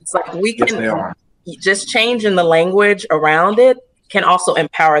 So it's like we can just changing the language around it can also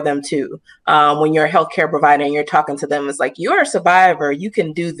empower them too. When you're a healthcare provider and you're talking to them, it's like, you're a survivor, you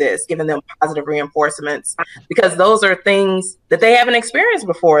can do this, giving them positive reinforcements, because those are things that they haven't experienced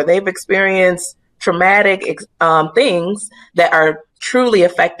before. They've experienced traumatic things that are truly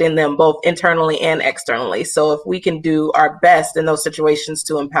affecting them both internally and externally. So if we can do our best in those situations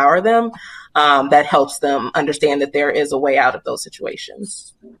to empower them, that helps them understand that there is a way out of those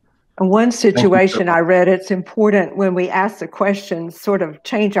situations. One situation I read, it's important when we ask the question, sort of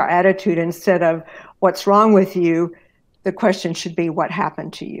change our attitude. Instead of what's wrong with you, the question should be, what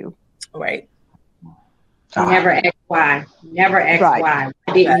happened to you? Right. Never ask why. Never ask why.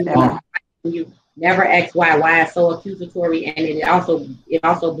 Why didn't you? Never ask why. Why is so accusatory, and it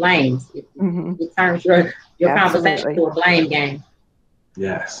also blames. It turns your conversation to a blame game.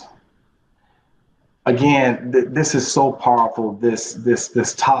 Yes. Again, this is so powerful,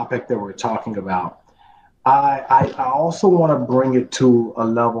 this topic that we're talking about. I also want to bring it to a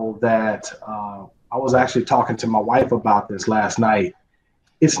level that I was actually talking to my wife about this last night.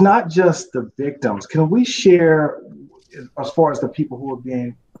 It's not just the victims. Can we share, as far as the people who are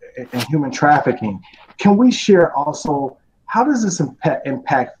being in human trafficking, can we share also, how does this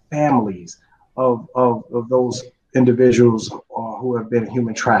impact families of those individuals who have been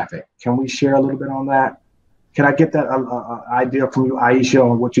human trafficked? Can we share a little bit on that? Can I get that idea from you, Aisha,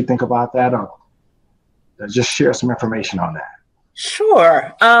 on what you think about that, or just share some information on that?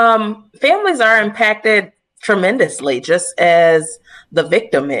 Sure. Families are impacted tremendously, just as the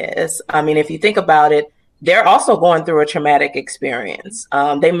victim is. I mean, if you think about it, they're also going through a traumatic experience.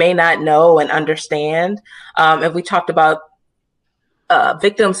 They may not know and understand. If we talked about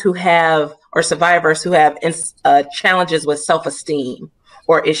victims who have, or survivors who have challenges with self-esteem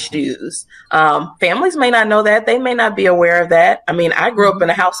or issues. Families may not know that. They may not be aware of that. I mean, I grew up in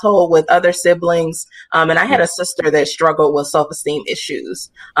a household with other siblings, and I had a sister that struggled with self-esteem issues.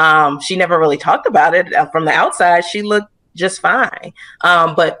 She never really talked about it. From the outside, she looked just fine.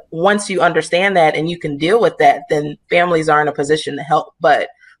 But once you understand that and you can deal with that, then families are in a position to help. But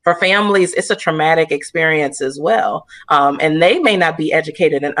for families, it's a traumatic experience as well. And they may not be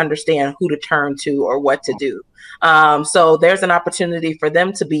educated and understand who to turn to or what to do. So there's an opportunity for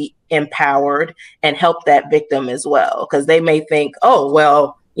them to be empowered and help that victim as well, because they may think, oh,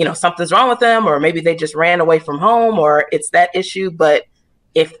 well, you know, something's wrong with them, or maybe they just ran away from home, or it's that issue. But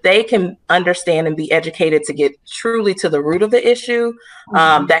if they can understand and be educated to get truly to the root of the issue,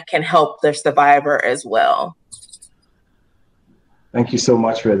 that can help their survivor as well. Thank you so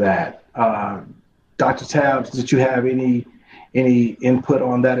much for that. Dr. Tabb, did you have any input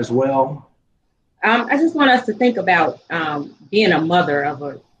on that as well? I just want us to think about being a mother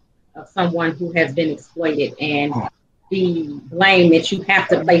of someone who has been exploited, and the blame that you have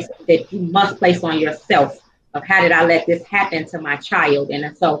to place, that you must place on yourself, of how did I let this happen to my child?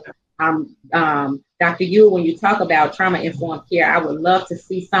 And so, Dr. Yuill, when you talk about trauma-informed care, I would love to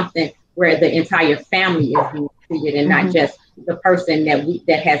see something where the entire family is being treated and not just the person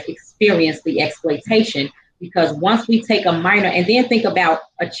that has experienced the exploitation. Because once we take a minor, and then think about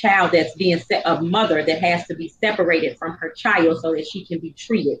a child that's being a mother that has to be separated from her child so that she can be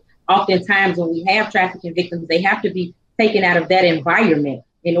treated. Oftentimes when we have trafficking victims, they have to be taken out of that environment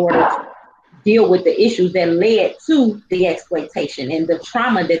in order to deal with the issues that led to the exploitation and the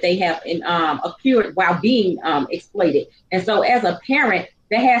trauma that they have occurred while being exploited. And so as a parent,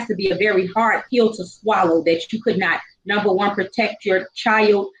 that has to be a very hard pill to swallow, that you could not, number one, protect your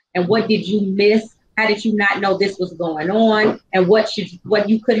child. And what did you miss? How did you not know this was going on? And what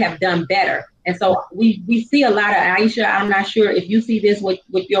you could have done better? And so we see a lot of, Aisha, I'm not sure if you see this with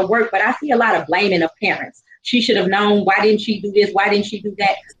your work, but I see a lot of blaming of parents. She should have known. Why didn't she do this? Why didn't she do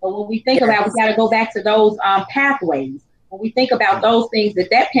that? But when we think about, we got to go back to those pathways. When we think about those things that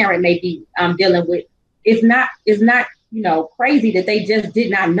parent may be dealing with, it's not crazy that they just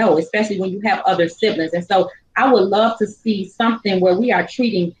did not know, especially when you have other siblings. And so I would love to see something where we are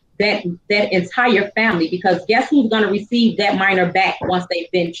treating that entire family, because guess who's going to receive that minor back once they've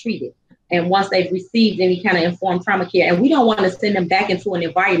been treated and once they've received any kind of informed trauma care. And we don't want to send them back into an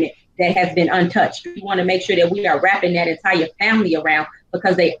environment that has been untouched. We want to make sure that we are wrapping that entire family around,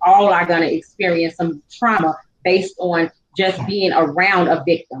 because they all are going to experience some trauma based on just being around a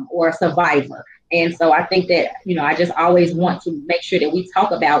victim or a survivor. And so I think that, I just always want to make sure that we talk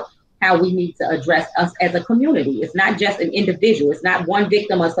about how we need to address us as a community. It's not just an individual. It's not one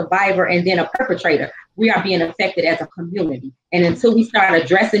victim, a survivor, and then a perpetrator. We are being affected as a community. And until we start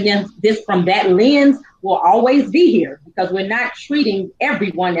addressing this from that lens, we'll always be here, because we're not treating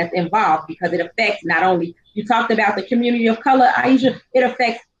everyone that's involved, because it affects not only, you talked about the community of color, Aisha, it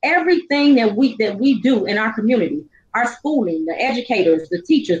affects everything that we do in our community, our schooling, the educators, the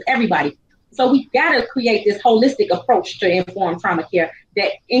teachers, everybody. So we've got to create this holistic approach to informed trauma care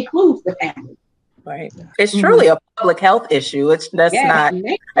that includes the family. Right. It's truly a public health issue. That's not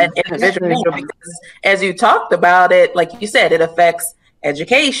an individual issue, because as you talked about it, like you said, it affects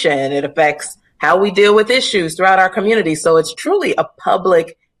education. It affects how we deal with issues throughout our community. So it's truly a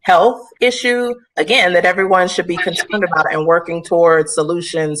public health issue, again, that everyone should be concerned about and working towards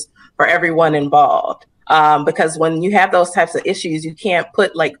solutions for everyone involved. Because when you have those types of issues, you can't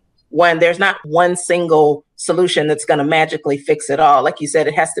put there's not one single solution that's going to magically fix it all. Like you said,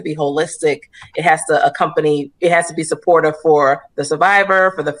 it has to be holistic. It has to be supportive for the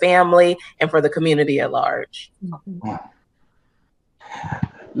survivor, for the family, and for the community at large.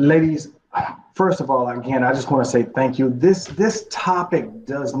 Ladies, first of all, again, I just want to say thank you. This topic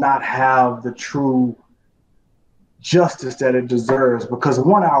does not have the true justice that it deserves, because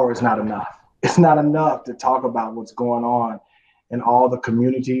 1 hour is not enough. It's not enough to talk about what's going on in all the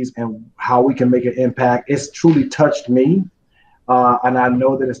communities and how we can make an impact. It's truly touched me, and I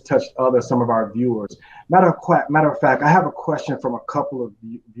know that it's touched some of our viewers. Matter of fact, I have a question from a couple of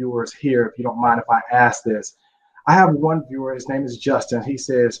viewers here, if you don't mind if I ask this. I have one viewer, his name is Justin. He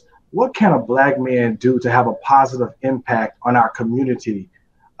says, what can a Black man do to have a positive impact on our community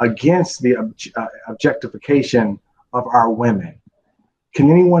against the objectification of our women? Can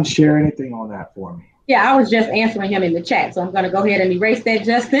anyone share anything on that for me? Yeah, I was just answering him in the chat, so I'm going to go ahead and erase that,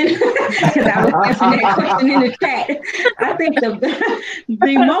 Justin, because I was answering that question in the chat. I think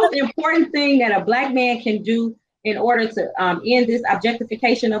the most important thing that a Black man can do in order to end this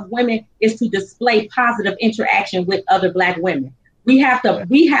objectification of women is to display positive interaction with other Black women. We have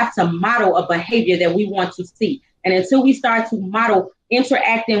to model a behavior that we want to see. And until we start to model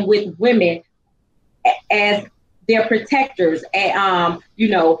interacting with women as their protectors, and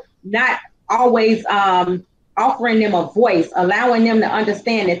not always offering them a voice, allowing them to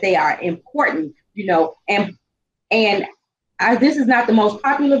understand that they are important, and this is not the most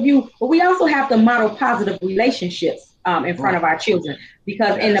popular view, but we also have to model positive relationships in front of our children,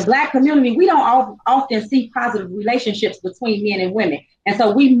 because in the Black community, we don't often see positive relationships between men and women. And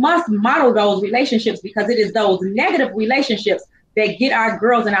so we must model those relationships, because it is those negative relationships that get our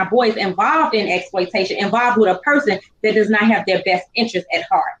girls and our boys involved in exploitation, involved with a person that does not have their best interest at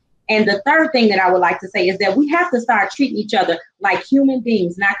heart. And the third thing that I would like to say is that we have to start treating each other like human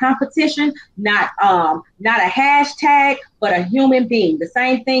beings, not competition, not a hashtag, but a human being. The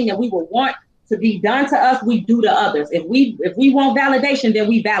same thing that we would want to be done to us, we do to others. If we want validation, then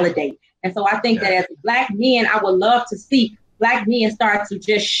we validate. And so I think that as Black men, I would love to see Black men start to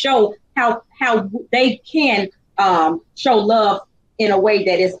just show how they can show love in a way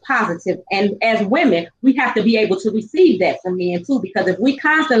that is positive. And as women, we have to be able to receive that from men too, because if we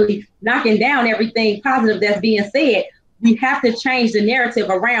constantly knocking down everything positive that's being said, we have to change the narrative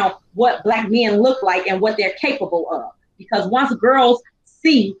around what Black men look like and what they're capable of. Because once girls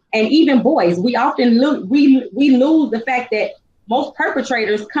see, and even boys, we often we lose the fact that most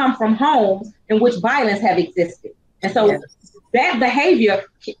perpetrators come from homes in which violence have existed. And so that behavior,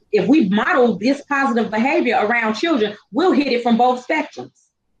 if we model this positive behavior around children, we'll hit it from both spectrums.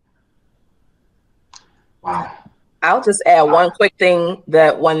 Wow. I'll just add one thing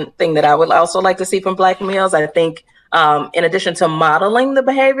that I would also like to see from Black males. I think in addition to modeling the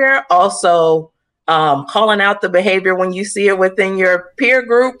behavior, also calling out the behavior when you see it within your peer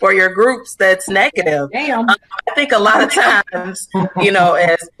group or your groups that's negative. I think a lot of times,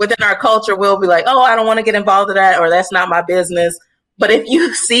 as within our culture, we'll be like, oh, I don't want to get involved in that, or that's not my business. But if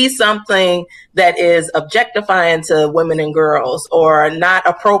you see something that is objectifying to women and girls, or not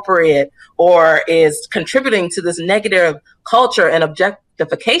appropriate, or is contributing to this negative culture and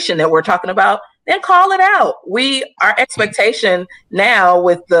objectification that we're talking about, then call it out. Our expectation now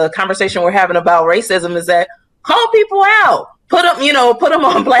with the conversation we're having about racism is that call people out, put them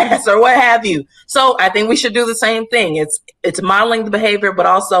on blast or what have you. So I think we should do the same thing. It's modeling the behavior, but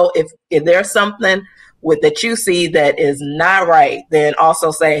also if there's something that you see that is not right, then also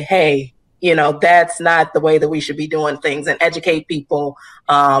say, hey, that's not the way that we should be doing things, and educate people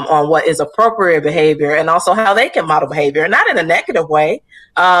on what is appropriate behavior and also how they can model behavior, not in a negative way.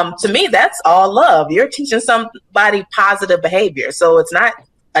 To me, that's all love. You're teaching somebody positive behavior. So it's not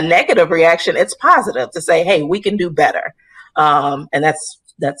a negative reaction. It's positive to say, hey, we can do better. And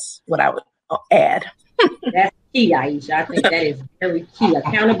that's what I would add. That's key, Aisha. I think that is very key.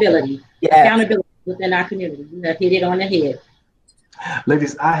 Accountability. Yes. Accountability within our community. You have hit it on the head.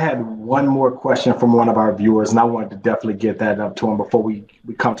 Ladies, I had one more question from one of our viewers, and I wanted to definitely get that up to him before we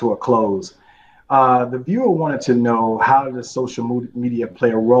come to a close. The viewer wanted to know, how does social media play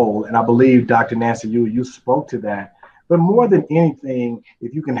a role? And I believe, Dr. Nancy Yuill, you spoke to that. But more than anything,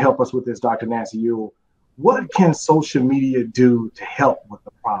 if you can help us with this, Dr. Nancy Yuill, what can social media do to help with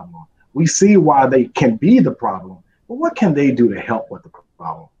the problem? We see why they can be the problem, but what can they do to help with the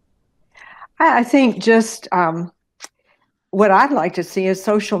problem? I think just what I'd like to see is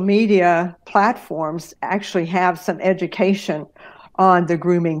social media platforms actually have some education on the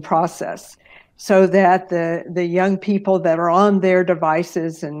grooming process, so that the young people that are on their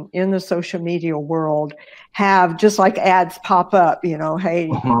devices and in the social media world have, just like ads pop up,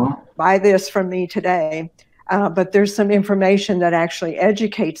 hey, buy this from me today. But there's some information that actually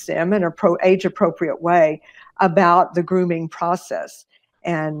educates them in an age-appropriate way about the grooming process,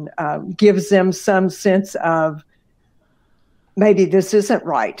 and gives them some sense of maybe this isn't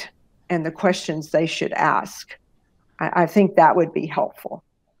right and the questions they should ask. I think that would be helpful.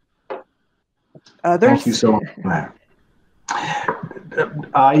 Others? Thank you so much.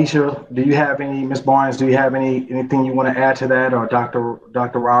 Aisha, do you have any, Ms. Barnes, do you have anything you want to add to that, or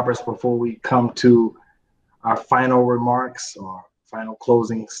Dr. Roberts, before we come to our final remarks or final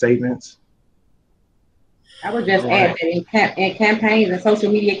closing statements? I would just add that in campaigns and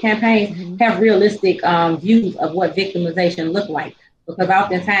social media campaigns, have realistic views of what victimization look like, because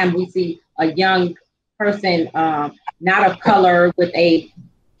oftentimes we see a young person not of color with a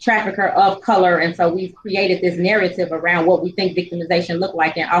trafficker of color, and so we've created this narrative around what we think victimization look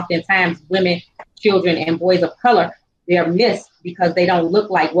like, and oftentimes women, children, and boys of color, they're missed because they don't look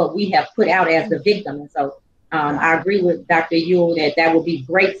like what we have put out as the victim. And so I agree with Dr. Yuill that would be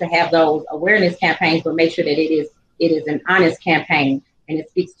great to have those awareness campaigns, but make sure that it is an honest campaign and it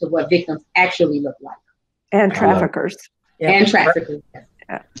speaks to what victims actually look like. And traffickers. and trafficking.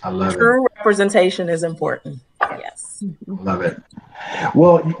 I love it. True representation is important. Yes. Love it.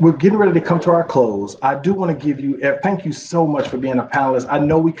 Well, we're getting ready to come to our close. I do want to give you, thank you so much for being a panelist. I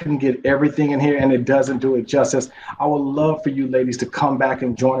know we couldn't get everything in here and it doesn't do it justice. I would love for you ladies to come back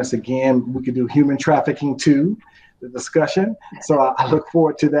and join us again. We could do human trafficking too, the discussion. So I look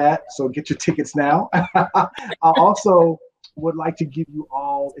forward to that. So get your tickets now. I also would like to give you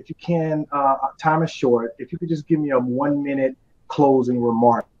all, if you can, time is short, if you could just give me a 1-minute closing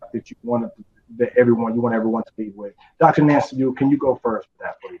remark that you want everyone to leave with. Dr. Nancy, can you go first with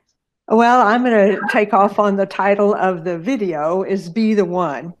that, please? Well, I'm going to take off on the title of the video is Be the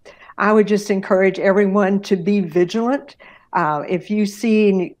One. I would just encourage everyone to be vigilant. If you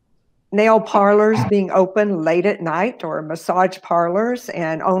see nail parlors being open late at night or massage parlors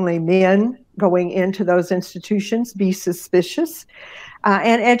and only men going into those institutions, be suspicious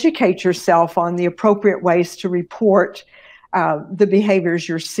and educate yourself on the appropriate ways to report the behaviors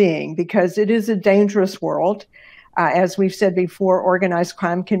you're seeing, because it is a dangerous world. As we've said before, organized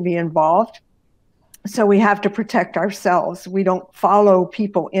crime can be involved. So we have to protect ourselves. We don't follow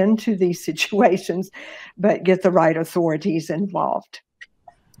people into these situations, but get the right authorities involved.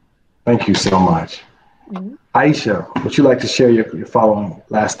 Thank you so much. Mm-hmm. Aisha, would you like to share your following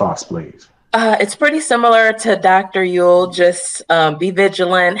last thoughts, please? It's pretty similar to Dr. Yuill. Just be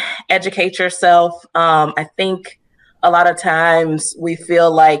vigilant, educate yourself. I think a lot of times we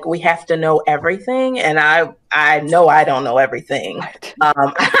feel like we have to know everything, and I know I don't know everything. I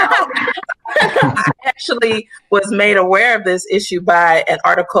actually was made aware of this issue by an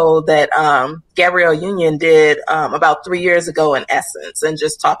article that Gabrielle Union did about 3 years ago in Essence, and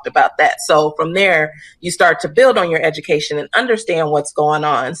just talked about that. So from there, you start to build on your education and understand what's going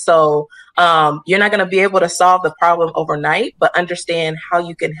on. So you're not going to be able to solve the problem overnight, but understand how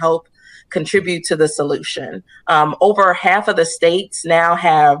you can help contribute to the solution. Over half of the states now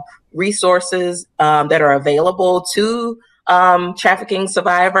have resources that are available to trafficking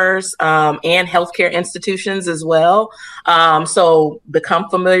survivors and healthcare institutions as well. So become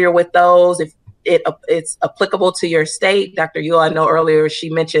familiar with those. If it's applicable to your state, Dr. Yuill, I know earlier she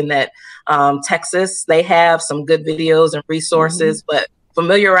mentioned that Texas, they have some good videos and resources, but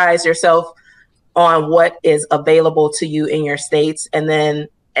familiarize yourself on what is available to you in your states. And then,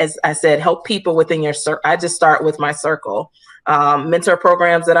 as I said, help people within your circle. I just start with my circle. Mentor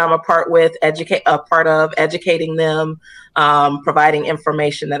programs that I'm a part of, educating them, providing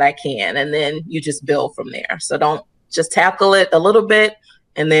information that I can, and then you just build from there. So don't just tackle it a little bit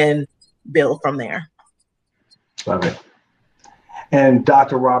and then build from there. Love it. And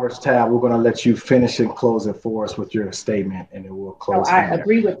Dr. Roberts-Tabb, we're going to let you finish and close it for us with your statement, and then we'll close. So I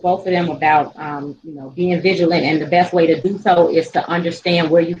agree with both of them about being vigilant, and the best way to do so is to understand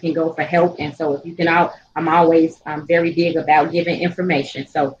where you can go for help. And so if you can, I'm always very big about giving information.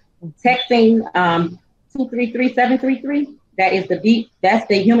 So texting 233-733, that's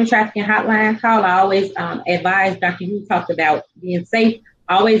the human trafficking hotline call. I always advise, Dr. Yuill talked about being safe.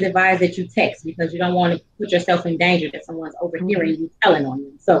 I always advise that you text, because you don't want to put yourself in danger that someone's overhearing you telling on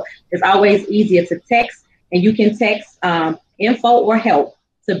you. So it's always easier to text, and you can text info or help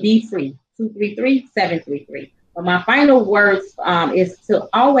to be free, 233-733. But my final words is to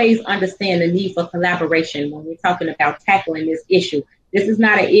always understand the need for collaboration when we're talking about tackling this issue. This is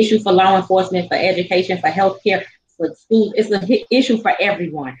not an issue for law enforcement, for education, for healthcare, for schools. It's an issue for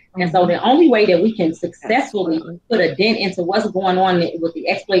everyone. And so the only way that we can successfully put a dent into what's going on with the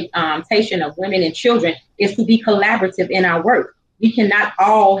exploitation of women and children is to be collaborative in our work. We cannot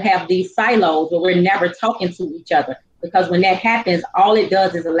all have these silos where we're never talking to each other, because when that happens, all it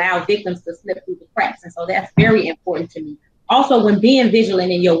does is allow victims to slip through the cracks. And so that's very important to me. Also, when being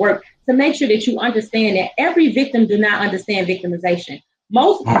vigilant in your work, to make sure that you understand that every victim do not understand victimization.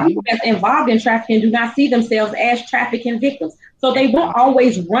 Most people that's involved in trafficking do not see themselves as trafficking victims. So they won't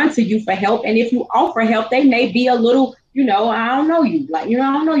always run to you for help. And if you offer help, they may be a little, I don't know you, I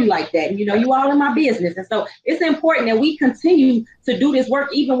don't know you like that. You all in my business. And so it's important that we continue to do this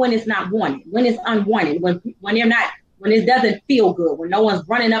work, even when it's not wanted, when it's unwanted, when it doesn't feel good, when no one's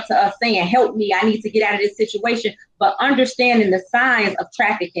running up to us saying, help me, I need to get out of this situation. But understanding the signs of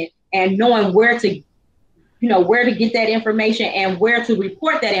trafficking and knowing where to get that information and where to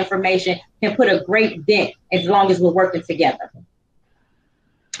report that information can put a great dent as long as we're working together.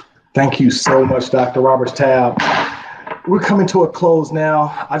 Thank you so much, Dr. Roberts-Tabb. We're coming to a close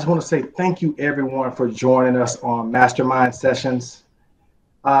now. I just want to say thank you, everyone, for joining us on Mastermind Sessions.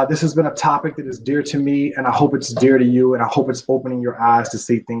 This has been a topic that is dear to me, and I hope it's dear to you, and I hope it's opening your eyes to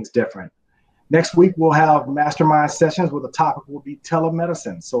see things different. Next week, we'll have mastermind sessions where the topic will be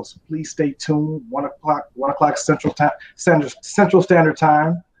telemedicine. So please stay tuned, 1 o'clock Central Standard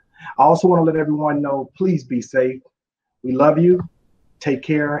Time. I also want to let everyone know, please be safe. We love you. Take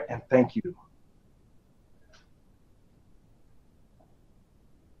care and thank you.